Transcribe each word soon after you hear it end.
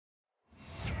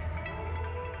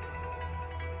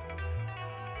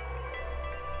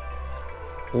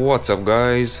What's up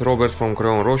guys, Robert from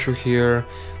Crayon Roșu here.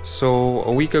 So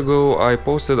a week ago I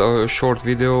posted a short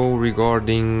video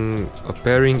regarding a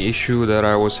pairing issue that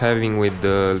I was having with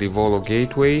the Livolo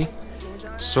Gateway.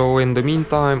 So in the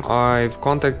meantime I've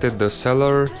contacted the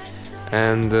seller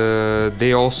and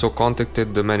they also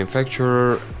contacted the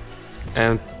manufacturer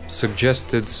and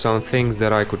suggested some things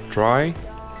that I could try.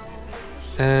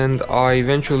 And I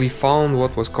eventually found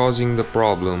what was causing the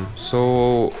problem.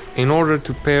 So in order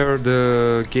to pair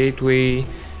the gateway,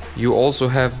 you also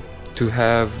have to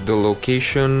have the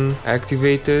location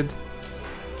activated.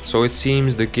 So it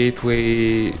seems the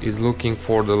gateway is looking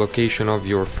for the location of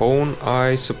your phone,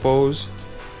 I suppose.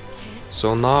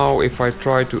 So now if I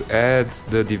try to add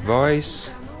the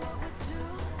device,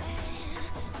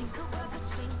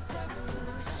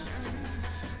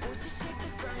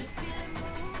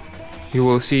 you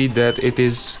will see that it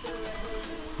is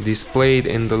displayed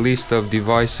in the list of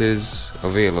devices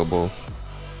available.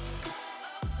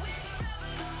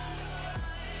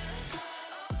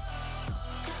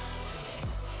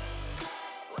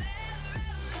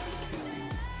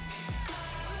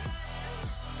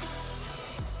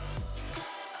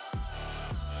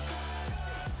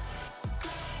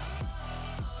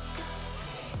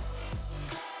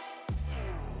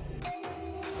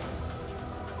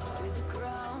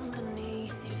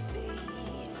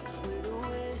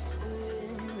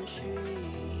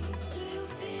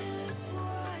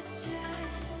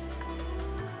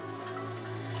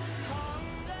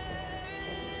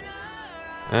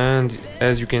 And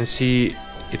as you can see,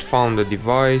 it found the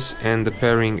device and the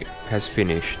pairing has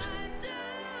finished.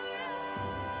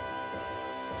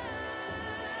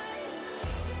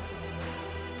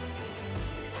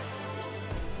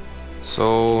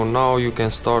 So now you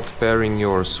can start pairing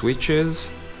your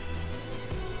switches.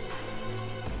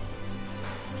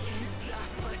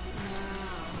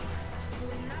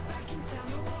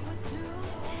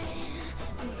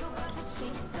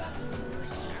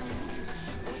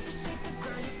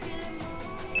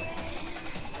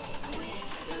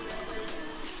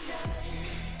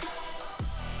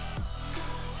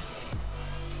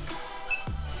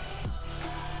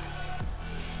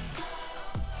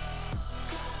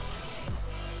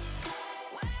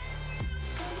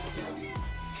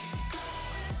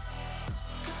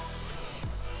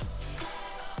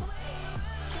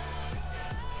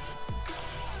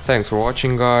 Thanks for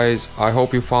watching guys, I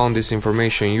hope you found this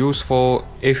information useful.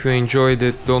 If you enjoyed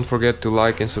it, don't forget to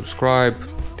like and subscribe.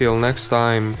 Till next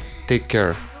time, take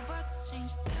care.